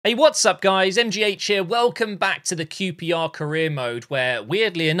Hey, what's up, guys? MGH here. Welcome back to the QPR Career Mode, where,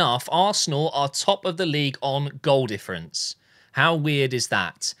 weirdly enough, Arsenal are top of the league on goal difference. How weird is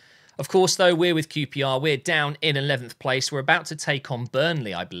that? Of course, though, we're with QPR. We're down in 11th place. We're about to take on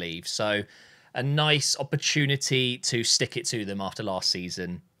Burnley, I believe. So, a nice opportunity to stick it to them after last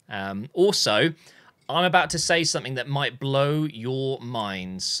season. Also, I'm about to say something that might blow your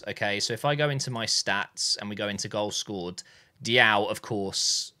minds. Okay, so if I go into my stats and we go into goals scored, Diao, of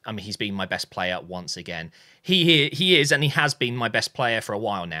course, I mean, he's been my best player once again. He is, and he has been my best player for a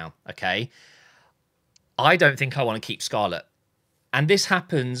while now, okay? I don't think I want to keep Scarlett. And this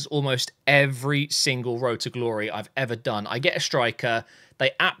happens almost every single Road to Glory I've ever done. I get a striker, they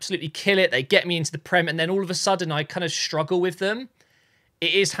absolutely kill it, they get me into the Prem, and then all of a sudden I kind of struggle with them.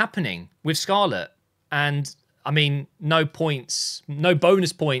 It is happening with Scarlett. And, I mean, no points, no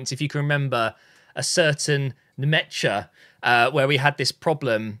bonus points, if you can remember a certain Nemecha, where we had this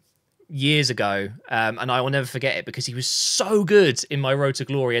problem years ago, and I will never forget it because he was so good in my Road to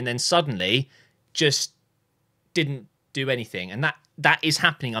Glory, and then suddenly just didn't do anything. And that is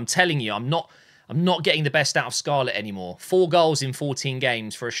happening. I'm telling you, I'm not getting the best out of Scarlett anymore. 4 goals in 14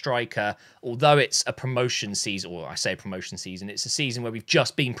 games for a striker, although it's a promotion season, or I say promotion season, it's a season where we've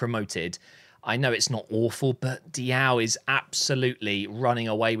just been promoted. I know it's not awful, but Diao is absolutely running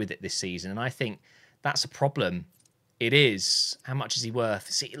away with it this season, and I think that's a problem. It is. How much is he worth?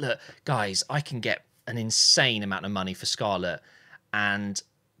 See, look, guys, I can get an insane amount of money for Scarlett and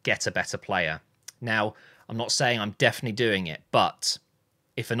get a better player. Now, I'm not saying I'm definitely doing it, but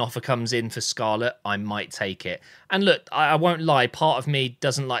if an offer comes in for Scarlett, I might take it. And look, I won't lie, part of me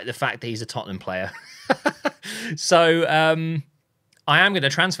doesn't like the fact that he's a Tottenham player. So, I am going to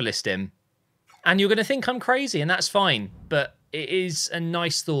transfer list him. And you're going to think I'm crazy, and that's fine. But it is a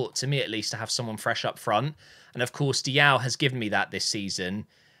nice thought, to me at least, to have someone fresh up front. And of course, Diao has given me that this season.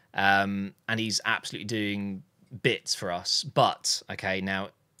 And he's absolutely doing bits for us. But, okay, now,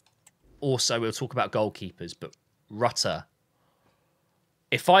 also we'll talk about goalkeepers. But Rutter,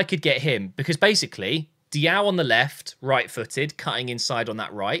 if I could get him, because basically, Diao on the left, right-footed, cutting inside on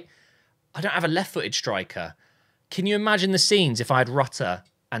that right. I don't have a left-footed striker. Can you imagine the scenes if I had Rutter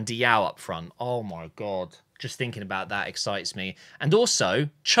and Diao up front? Oh my God. Just thinking about that excites me. And also,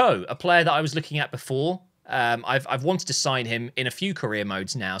 Cho, a player that I was looking at before. I've wanted to sign him in a few career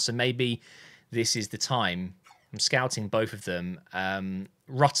modes now, so maybe this is the time. I'm scouting both of them.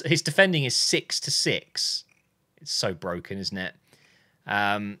 His defending is 6-6. It's so broken, isn't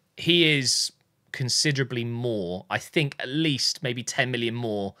it? He is considerably more, I think at least maybe 10 million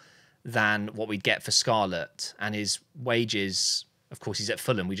more than what we'd get for Scarlett. And his wages, of course, he's at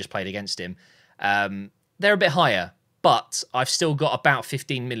Fulham. We just played against him. They're a bit higher, but I've still got about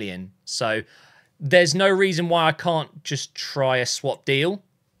 15 million. So there's no reason why I can't just try a swap deal.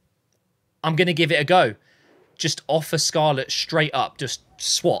 I'm going to give it a go. Just offer Scarlett straight up. Just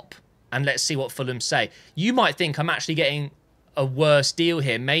swap. And let's see what Fulham say. You might think I'm actually getting a worse deal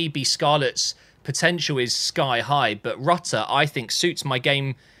here. Maybe Scarlett's potential is sky high, but Rutter, I think, suits my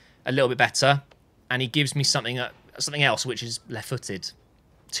game a little bit better. And he gives me something else, which is left-footed.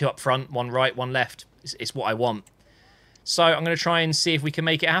 2 up front, 1 right, 1 left. It's what I want. So I'm going to try and see if we can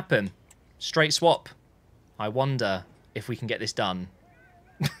make it happen. Straight swap. I wonder if we can get this done.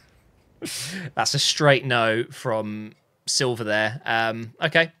 That's a straight no from Silver there.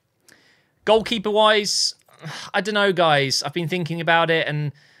 Okay. Goalkeeper-wise, I don't know, guys. I've been thinking about it,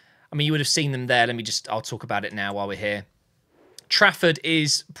 and I mean, you would have seen them there. I'll talk about it now while we're here. Trafford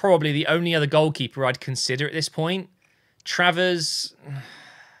is probably the only other goalkeeper I'd consider at this point. Travers,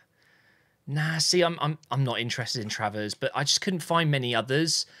 nah. See, I'm not interested in Travers, but I just couldn't find many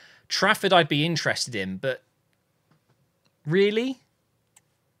others. Trafford, I'd be interested in, but really,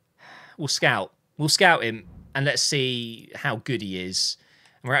 we'll scout. We'll scout him, and let's see how good he is.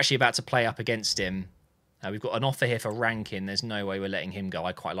 And we're actually about to play up against him. We've got an offer here for Rankin. There's no way we're letting him go.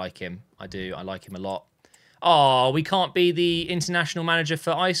 I quite like him. I do. I like him a lot. Oh, we can't be the international manager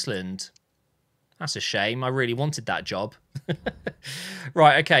for Iceland. That's a shame. I really wanted that job.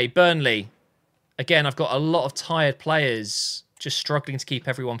 Right, okay. Burnley. Again, I've got a lot of tired players. Just struggling to keep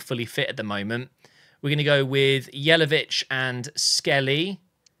everyone fully fit at the moment. We're going to go with Yelovich and Skelly.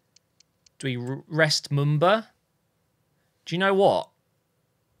 Do we rest Mumba? Do you know what?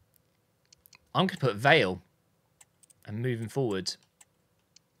 I'm going to put Vale. And moving forward.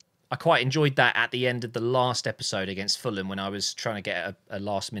 I quite enjoyed that at the end of the last episode against Fulham when I was trying to get a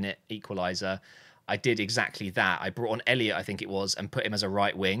last-minute equaliser. I did exactly that. I brought on Elliot, I think it was, and put him as a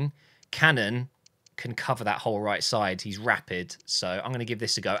right wing. Cannon can cover that whole right side. He's rapid, so I'm going to give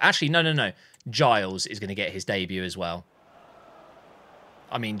this a go. Actually, no. Giles is going to get his debut as well.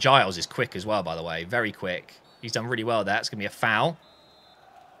 I mean, Giles is quick as well, by the way. Very quick. He's done really well there. It's going to be a foul.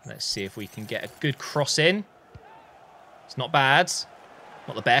 Let's see if we can get a good cross in. It's not bad.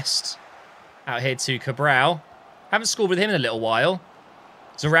 Not the best. Out here to Cabral. Haven't scored with him in a little while.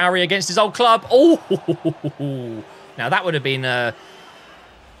 Zarauri against his old club. Oh! Now, that would have been a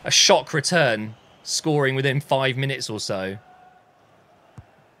shock return, scoring within 5 minutes or so.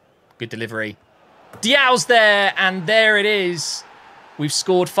 Good delivery. Diaw's there, and there it is. We've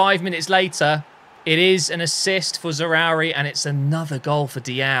scored 5 minutes later. It is an assist for Zarauri, and it's another goal for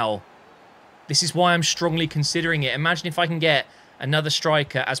Diaw. This is why I'm strongly considering it. Imagine if I can get another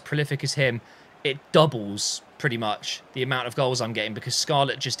striker as prolific as him. It doubles, pretty much, the amount of goals I'm getting, because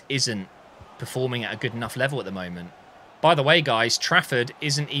Scarlett just isn't performing at a good enough level at the moment. By the way, guys, Trafford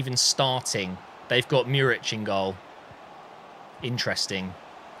isn't even starting. They've got Muric in goal. Interesting.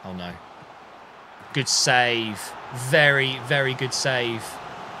 Oh, no. Good save. Very, very good save.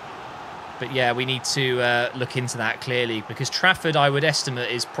 But yeah, we need to look into that clearly, because Trafford, I would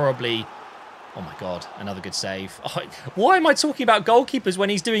estimate, is probably... Oh my God, another good save. Oh, why am I talking about goalkeepers when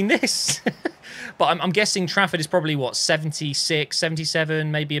he's doing this? But I'm guessing Trafford is probably, what, 76,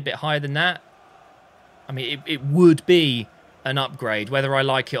 77, maybe a bit higher than that? I mean, it would be an upgrade, whether I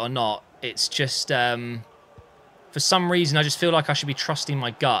like it or not. It's just, for some reason, I just feel like I should be trusting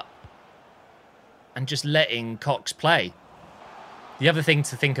my gut and just letting Cox play. The other thing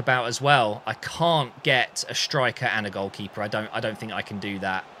to think about as well, I can't get a striker and a goalkeeper. I don't think I can do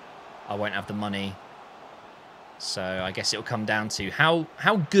that. I won't have the money. So I guess it'll come down to how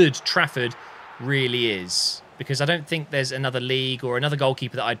good Trafford really is. Because I don't think there's another league or another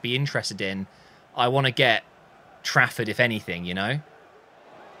goalkeeper that I'd be interested in. I want to get Trafford, if anything, you know?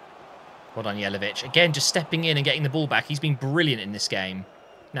 Well done, Jelavic. Again, just stepping in and getting the ball back. He's been brilliant in this game.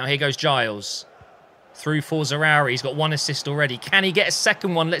 Now here goes Giles. Through for Zarauri. He's got one assist already. Can he get a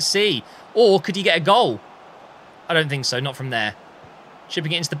second one? Let's see. Or could he get a goal? I don't think so. Not from there.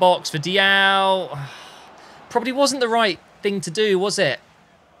 Shipping it into the box for Diaw. Probably wasn't the right thing to do, was it?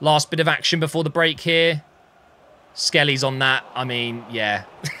 Last bit of action before the break here. Skelly's on that. I mean, yeah.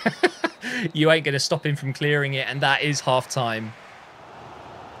 You ain't going to stop him from clearing it, and that is half-time.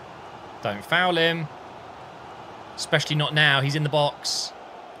 Don't foul him. Especially not now. He's in the box.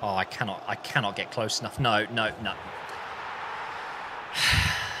 Oh, I cannot get close enough. No.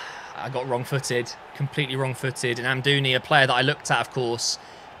 I got wrong-footed. Completely wrong-footed. And Amdouni, a player that I looked at, of course.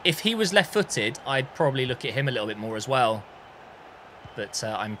 If he was left-footed, I'd probably look at him a little bit more as well. But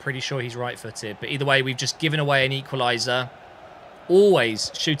I'm pretty sure he's right-footed. But either way, we've just given away an equaliser.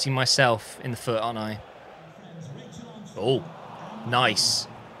 Always shooting myself in the foot, aren't I? Oh, nice.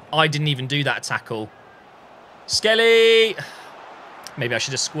 I didn't even do that tackle. Skelly! Maybe I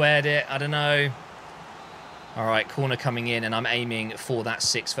should have squared it. I don't know. All right, corner coming in, and I'm aiming for that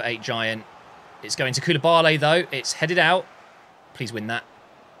 6'8" giant. It's going to Koulibaly, though. It's headed out. Please win that.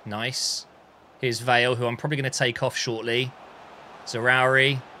 Nice. Here's Vale, who I'm probably going to take off shortly.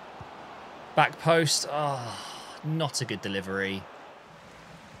 Zarauri. Back post. Oh, not a good delivery.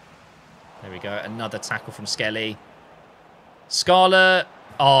 There we go. Another tackle from Skelly. Scarlett.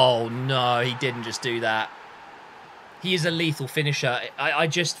 Oh, no, he didn't just do that. He is a lethal finisher. I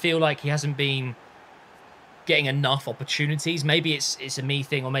just feel like he hasn't been getting enough opportunities. Maybe it's a me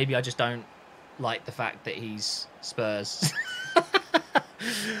thing, or maybe I just don't like the fact that he's Spurs.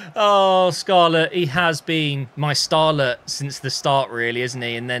 Oh, Scarlett, he has been my starlet since the start, really, isn't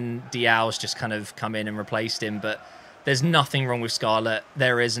he? And then Diaw's just kind of come in and replaced him. But there's nothing wrong with Scarlett.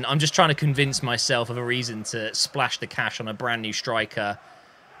 There isn't. I'm just trying to convince myself of a reason to splash the cash on a brand new striker.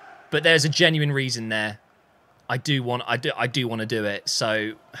 But there's a genuine reason there. I do want to do it.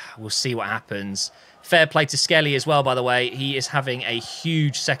 So we'll see what happens. Fair play to Skelly as well, by the way. He is having a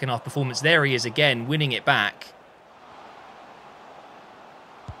huge second half performance. There he is again, winning it back.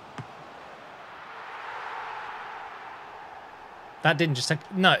 That didn't just take...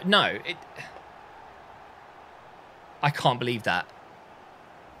 No. I can't believe that.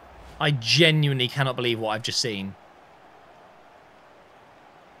 I genuinely cannot believe what I've just seen.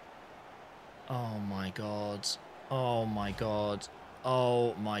 Oh, my God. Oh, my God.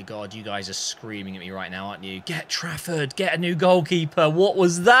 Oh, my God. You guys are screaming at me right now, aren't you? Get Trafford. Get a new goalkeeper. What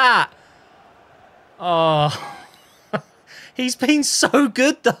was that? Oh. He's been so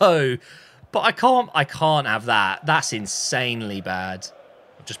good, though. But I can't have that. That's insanely bad.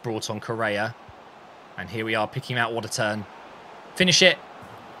 I've just brought on Correa. And here we are picking out what a turn. Finish it.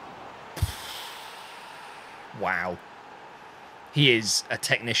 Wow. He is a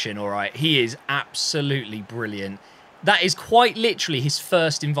technician, all right. He is absolutely brilliant. That is quite literally his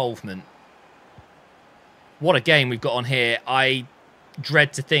first involvement. What a game we've got on here. I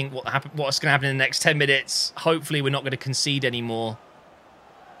dread to think what's going to happen in the next 10 minutes. Hopefully we're not going to concede anymore.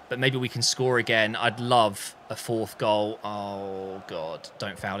 But maybe we can score again. I'd love a 4th goal. Oh, God.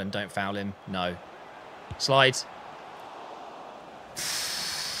 Don't foul him. Don't foul him. No. Slide.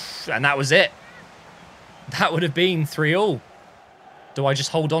 And that was it. That would have been 3-3. Do I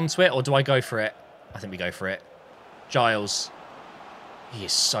just hold on to it or do I go for it? I think we go for it. Giles. He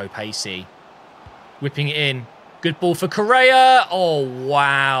is so pacey. Whipping it in. Good ball for Correa. Oh,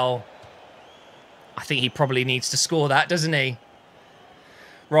 wow. I think he probably needs to score that, doesn't he?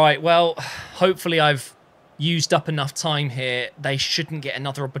 Right, well, hopefully I've used up enough time here. They shouldn't get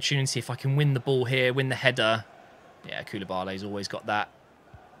another opportunity if I can win the ball here, win the header. Yeah, Koulibaly's always got that.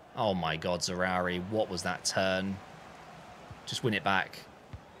 Oh, my God, Zarari. What was that turn? Just win it back.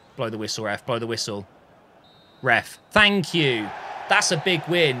 Blow the whistle, ref. Blow the whistle. Ref, thank you. That's a big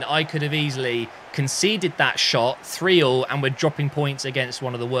win. I could have easily conceded that shot, 3-3, and we're dropping points against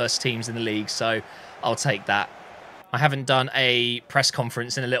one of the worst teams in the league, so I'll take that. I haven't done a press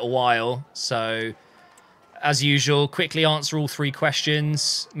conference in a little while, so as usual, quickly answer all 3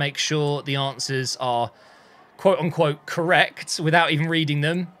 questions. Make sure the answers are quote-unquote correct without even reading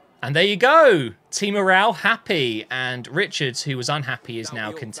them. And there you go. Team morale happy, and Richards, who was unhappy, is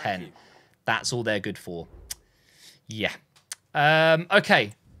now content. That's all they're good for. Yeah.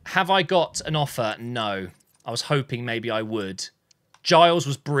 Okay. Have I got an offer? No. I was hoping maybe I would. Giles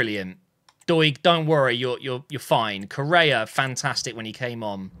was brilliant. Doig, don't worry, you're fine. Correa, fantastic when he came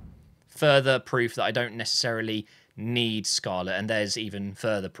on. Further proof that I don't necessarily need Scarlett, and there's even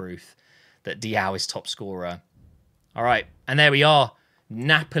further proof that Diao is top scorer. All right, and there we are.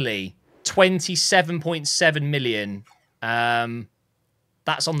 Napoli, 27.7 million.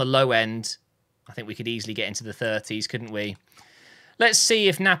 That's on the low end. I think we could easily get into the 30s, couldn't we? Let's see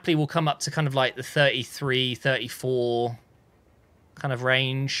if Napoli will come up to kind of like the 33, 34 kind of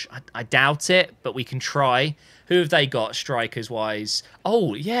range. I doubt it, but we can try. Who have they got strikers-wise?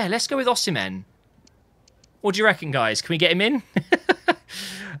 Oh, yeah, let's go with Osimhen. What do you reckon, guys? Can we get him in?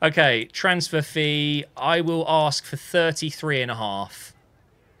 Okay, transfer fee. I will ask for 33.5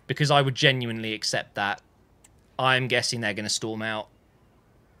 because I would genuinely accept that. I'm guessing they're going to storm out.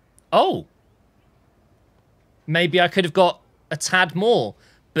 Oh. Maybe I could have got a tad more,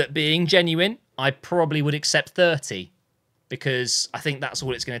 but being genuine, I probably would accept 30 because I think that's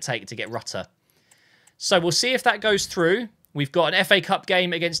all it's going to take to get Rutter. So we'll see if that goes through. We've got an FA Cup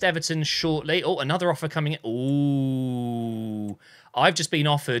game against Everton shortly. Oh, another offer coming in. Ooh. I've just been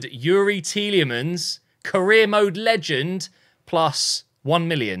offered Yuri Tielemans, career mode legend, plus 1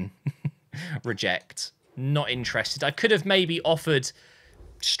 million. Reject. Not interested. I could have maybe offered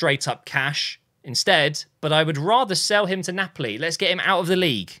straight up cash instead, but I would rather sell him to Napoli. Let's get him out of the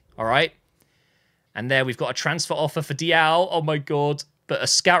league, all right? And there we've got a transfer offer for Diao. Oh, my God. But a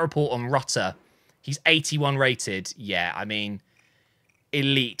scout report on Rutter. He's 81 rated. Yeah, I mean,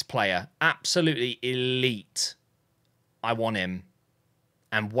 elite player. Absolutely elite. I want him.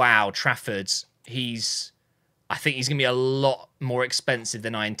 And wow, Trafford, I think he's going to be a lot more expensive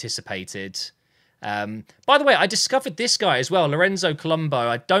than I anticipated. By the way, I discovered this guy as well, Lorenzo Colombo.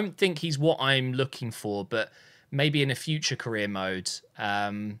 I don't think he's what I'm looking for, but maybe in a future career mode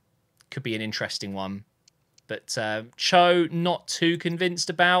could be an interesting one. But Cho, not too convinced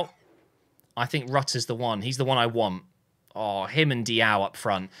about. I think Rutter's the one. He's the one I want. Oh, him and Diao up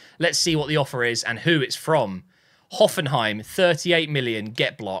front. Let's see what the offer is and who it's from. Hoffenheim, 38 million.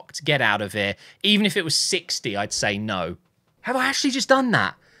 Get blocked. Get out of here. Even if it was 60, I'd say no. Have I actually just done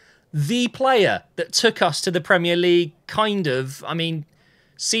that? The player that took us to the Premier League, kind of. I mean,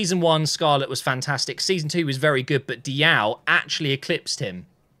 Season 1, Scarlett was fantastic. Season 2 was very good, but Diao actually eclipsed him.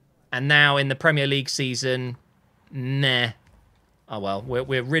 And now in the Premier League season, meh. Oh, well,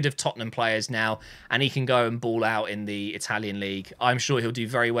 we're rid of Tottenham players now, and he can go and ball out in the Italian league. I'm sure he'll do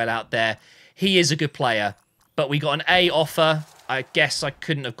very well out there. He is a good player, but we got an A offer. I guess I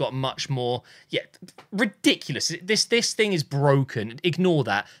couldn't have got much more. Yeah, ridiculous. This thing is broken. Ignore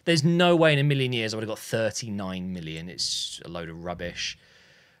that. There's no way in a million years I would have got 39 million. It's a load of rubbish.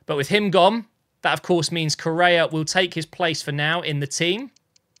 But with him gone, that of course means Correa will take his place for now in the team,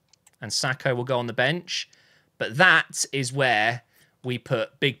 and Sacco will go on the bench. But that is where we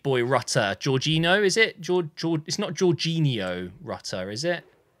put big boy Rutter. Jorginho, is it? It's not Jorginho Rutter, is it?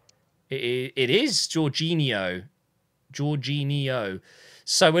 It is Jorginho. Jorginho.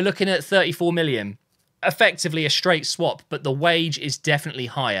 So we're looking at 34 million. Effectively a straight swap, but the wage is definitely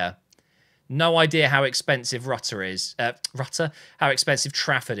higher. No idea how expensive Rutter is. How expensive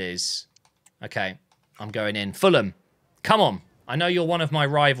Trafford is. Okay, I'm going in. Fulham, come on. I know you're one of my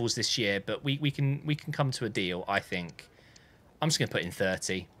rivals this year, but we can come to a deal, I think. I'm just going to put in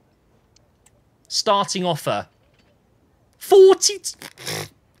 30. Starting offer. 40.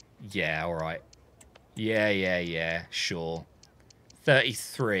 Yeah, all right. Yeah. Sure.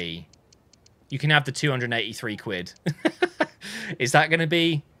 33. You can have the 283 quid. Is that going to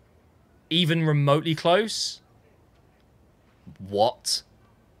be even remotely close? What?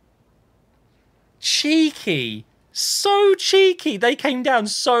 Cheeky. So cheeky. They came down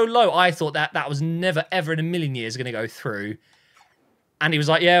so low. I thought that was never, ever in a million years going to go through. And he was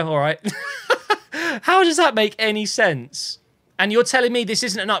like, yeah, all right. How does that make any sense? And you're telling me this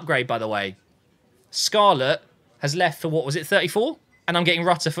isn't an upgrade, by the way. Scarlet has left for, what was it, 34? And I'm getting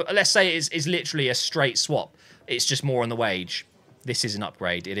Rutter for, let's say it's literally a straight swap. It's just more on the wage. This is an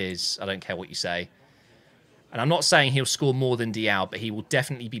upgrade. It is. I don't care what you say. And I'm not saying he'll score more than Diao, but he will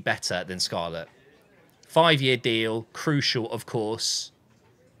definitely be better than Scarlet. 5-year deal. Crucial, of course.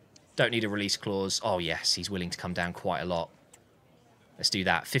 Don't need a release clause. Oh, yes. He's willing to come down quite a lot. Let's do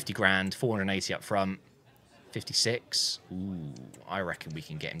that. 50 grand. 480 up front. 56. Ooh, I reckon we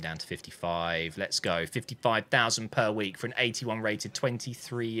can get him down to 55. Let's go. 55,000 per week for an 81 rated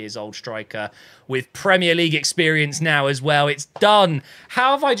 23 years old striker with Premier League experience now as well. It's done.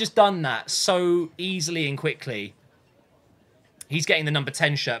 How have I just done that so easily and quickly? He's getting the number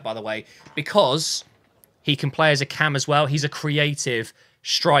 10 shirt, by the way, because he can play as a cam as well. He's a creative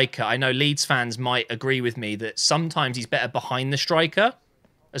striker. I know Leeds fans might agree with me that sometimes he's better behind the striker,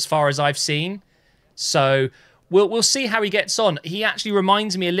 as far as I've seen. So we'll see how he gets on. He actually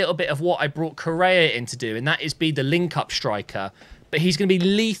reminds me a little bit of what I brought Correa in to do, and that is be the link-up striker. But he's going to be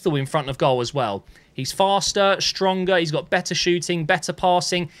lethal in front of goal as well. He's faster, stronger, he's got better shooting, better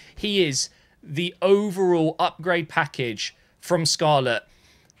passing. He is the overall upgrade package from Scarlet.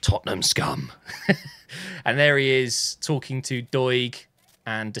 Tottenham scum. And there he is talking to Doig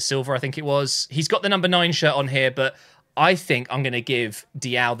and De Silva, I think it was. He's got the number 9 shirt on here, but I think I'm going to give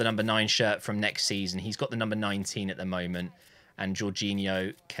Diao the number 9 shirt from next season. He's got the number 19 at the moment. And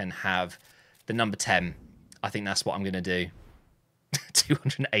Jorginho can have the number 10. I think that's what I'm going to do.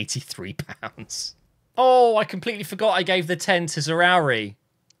 £283. Oh, I completely forgot I gave the 10 to Zarauri.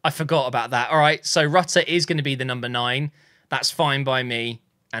 I forgot about that. All right, so Rutter is going to be the number 9. That's fine by me.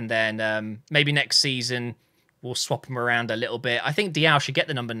 And then maybe next season we'll swap him around a little bit. I think Diao should get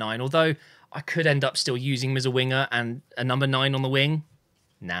the number 9, although I could end up still using him as a winger and a number 9 on the wing.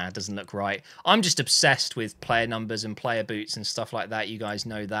 Nah, it doesn't look right. I'm just obsessed with player numbers and player boots and stuff like that. You guys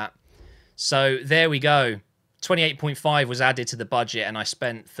know that. So there we go. 28.5 was added to the budget and I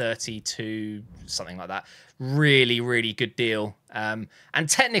spent 32, something like that. Really, really good deal. And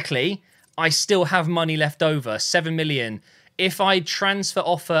technically, I still have money left over, 7 million. If I transfer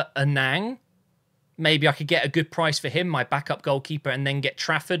offer Anang, maybe I could get a good price for him, my backup goalkeeper, and then get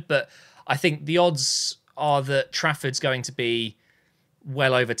Trafford. But I think the odds are that Trafford's going to be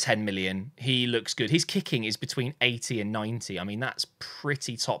well over 10 million. He looks good. His kicking is between 80 and 90. I mean, that's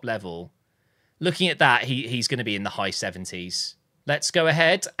pretty top level. Looking at that, he's going to be in the high 70s. Let's go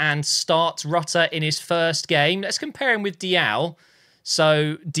ahead and start Rutter in his first game. Let's compare him with Diao.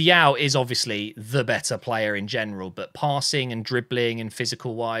 So Diao is obviously the better player in general, but passing and dribbling and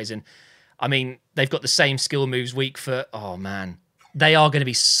physical-wise, and I mean, they've got the same skill moves week for... Oh, man. They are going to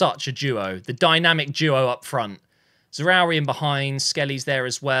be such a duo. The dynamic duo up front. Zarauri in behind. Skelly's there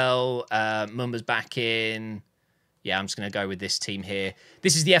as well. Mumba's back in. Yeah, I'm just going to go with this team here.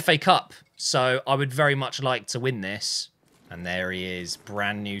 This is the FA Cup, so I would very much like to win this. And there he is.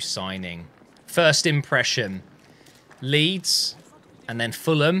 Brand new signing. First impression. Leeds. And then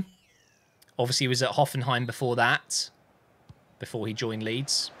Fulham. Obviously, he was at Hoffenheim before that. Before he joined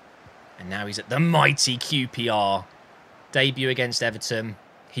Leeds. And now he's at the mighty QPR. Debut against Everton.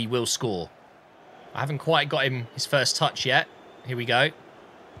 He will score. I haven't quite got him his first touch yet. Here we go.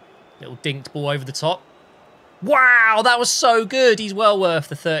 Little dinked ball over the top. Wow, that was so good. He's well worth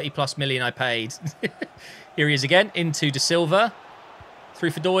the 30+ million I paid. Here he is again. Into De Silva.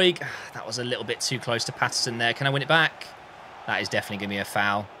 Through for Doig. That was a little bit too close to Patterson there. Can I win it back? That is definitely going to be a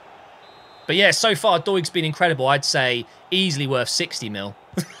foul. But yeah, so far, Doig's been incredible. I'd say easily worth 60 mil.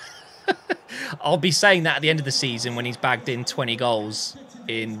 I'll be saying that at the end of the season when he's bagged in 20 goals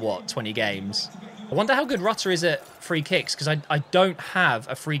in, what, 20 games. I wonder how good Rutter is at free kicks, because I don't have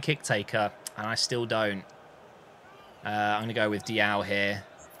a free kick taker, and I still don't. I'm going to go with Diao here.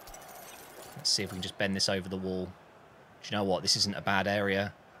 Let's see if we can just bend this over the wall. Do you know what? This isn't a bad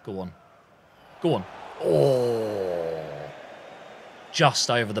area. Go on. Go on. Oh. Just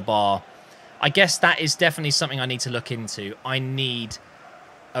over the bar. I guess that is definitely something I need to look into. I need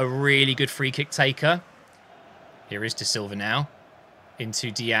a really good free kick taker. Here is De Silva now.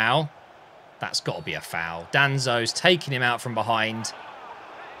 Into Diao. That's got to be a foul. Danzo's taking him out from behind.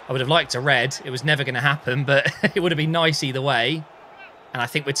 I would have liked a red. It was never going to happen, but it would have been nice either way. And I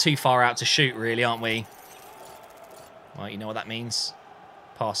think we're too far out to shoot, really, aren't we? Well, you know what that means.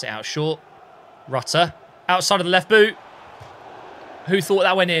 Pass it out short. Rutter. Outside of the left boot. Who thought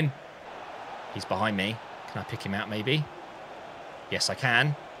that went in? He's behind me. Can I pick him out, maybe? Yes, I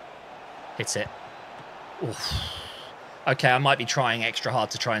can. Hit it. Oof. Okay, I might be trying extra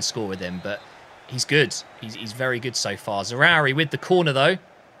hard to try and score with him, but he's good. He's very good so far. Zarauri with the corner, though.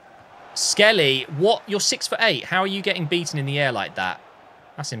 Skelly, what? You're 6'8". How are you getting beaten in the air like that?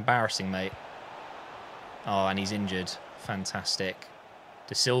 That's embarrassing, mate. Oh, and he's injured. Fantastic.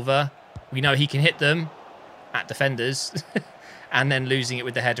 De Silva. We know he can hit them at defenders. And then losing it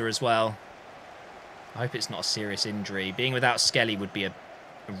with the header as well. I hope it's not a serious injury. Being without Skelly would be a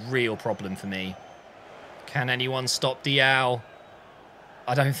real problem for me. Can anyone stop Diao?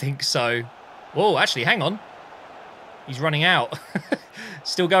 I don't think so. Whoa, actually, hang on. He's running out.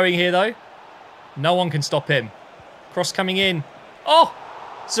 Still going here, though. No one can stop him. Cross coming in. Oh!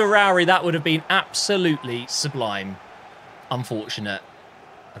 Zarauri, that would have been absolutely sublime. Unfortunate.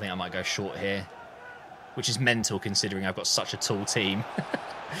 I think I might go short here. Which is mental, considering I've got such a tall team.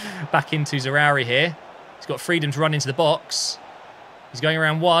 Back into Zarauri here. He's got freedom to run into the box. He's going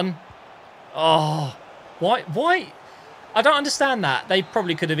around one. Oh, why? I don't understand that. They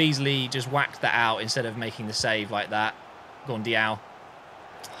probably could have easily just whacked that out instead of making the save like that. Go on, Diao.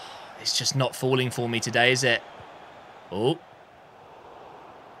 It's just not falling for me today, is it? Oh.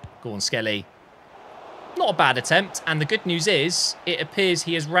 Go on, Skelly. Not a bad attempt. And the good news is, it appears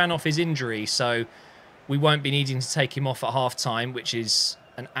he has ran off his injury, so we won't be needing to take him off at half-time, which is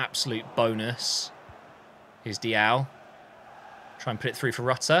an absolute bonus. Here's Diao. Try and put it through for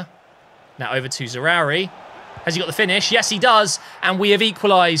Rutter. Now over to Zarauri. Has he got the finish? Yes, he does. And we have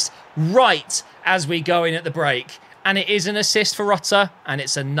equalised right as we go in at the break. And it is an assist for Rutter. And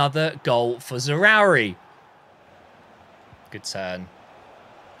it's another goal for Zarauri. Good turn.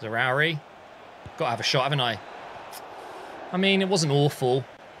 Zarauri. Got to have a shot, haven't I? I mean, it wasn't awful.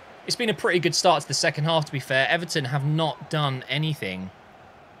 It's been a pretty good start to the second half, to be fair. Everton have not done anything.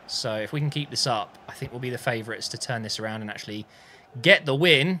 So if we can keep this up, I think we'll be the favourites to turn this around and actually get the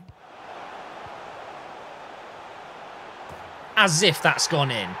win. As if that's gone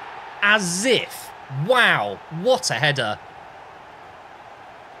in. As if. Wow. What a header.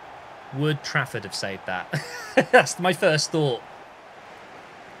 Would Trafford have saved that? That's my first thought.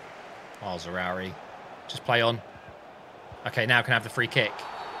 Oh, Zarauri. Just play on. Okay, now can I have the free kick.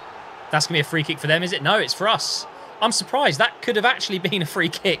 That's going to be a free kick for them, is it? No, it's for us. I'm surprised. That could have actually been a free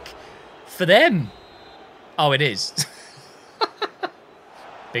kick for them. Oh, it is.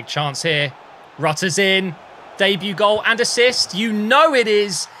 Big chance here. Rutter's in. Debut goal and assist. You know it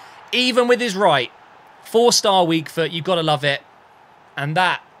is. Even with his right. 4-star weak foot. You've got to love it. And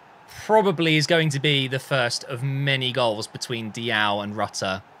that probably is going to be the first of many goals between Diao and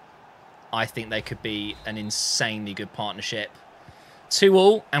Rutter. I think they could be an insanely good partnership.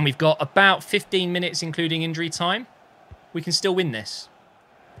 2-2, and we've got about 15 minutes, including injury time. We can still win this.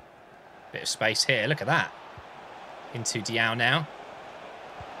 Bit of space here. Look at that. Into Diao now.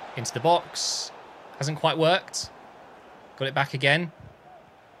 Into the box. Hasn't quite worked. Got it back again.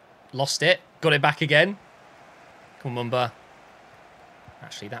 Lost it. Got it back again. Come on, Mumba.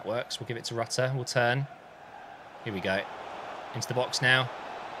 Actually, that works. We'll give it to Rutter. We'll turn. Here we go. Into the box now.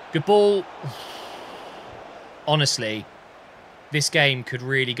 Good ball. Honestly, this game could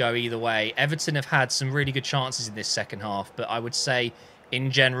really go either way. Everton have had some really good chances in this second half, but I would say,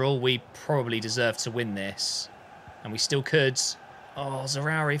 in general, we probably deserve to win this. And we still could. Oh,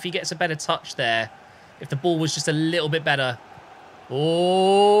 Zarauri, if he gets a better touch there. If the ball was just a little bit better.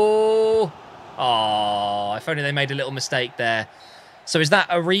 Oh. Oh, if only they made a little mistake there. So is that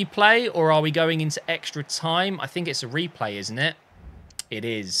a replay, or are we going into extra time? I think it's a replay, isn't it? It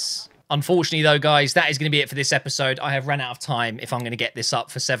is. Unfortunately, though, guys, that is going to be it for this episode. I have run out of time if I'm going to get this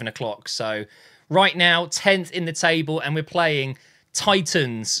up for 7 o'clock. So right now, 10th in the table, and we're playing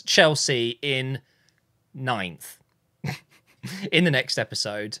Titans Chelsea in 9th in the next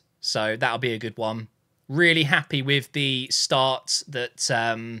episode. So that'll be a good one. Really happy with the start that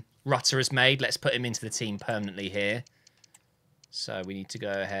Rutter has made. Let's put him into the team permanently here. So we need to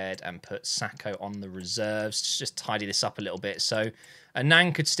go ahead and put Sacco on the reserves. Just tidy this up a little bit. So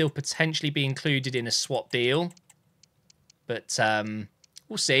Anang could still potentially be included in a swap deal. But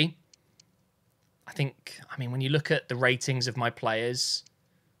we'll see. I mean, when you look at the ratings of my players,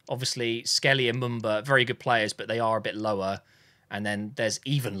 obviously Skelly and Mumba, very good players, but they are a bit lower. And then there's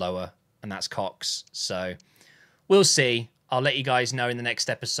even lower, and that's Cox. So we'll see. I'll let you guys know in the next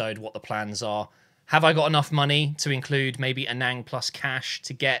episode what the plans are. Have I got enough money to include maybe Anang plus cash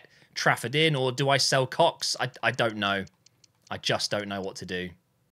to get Trafford in, or do I sell Cox? I don't know. I just don't know what to do.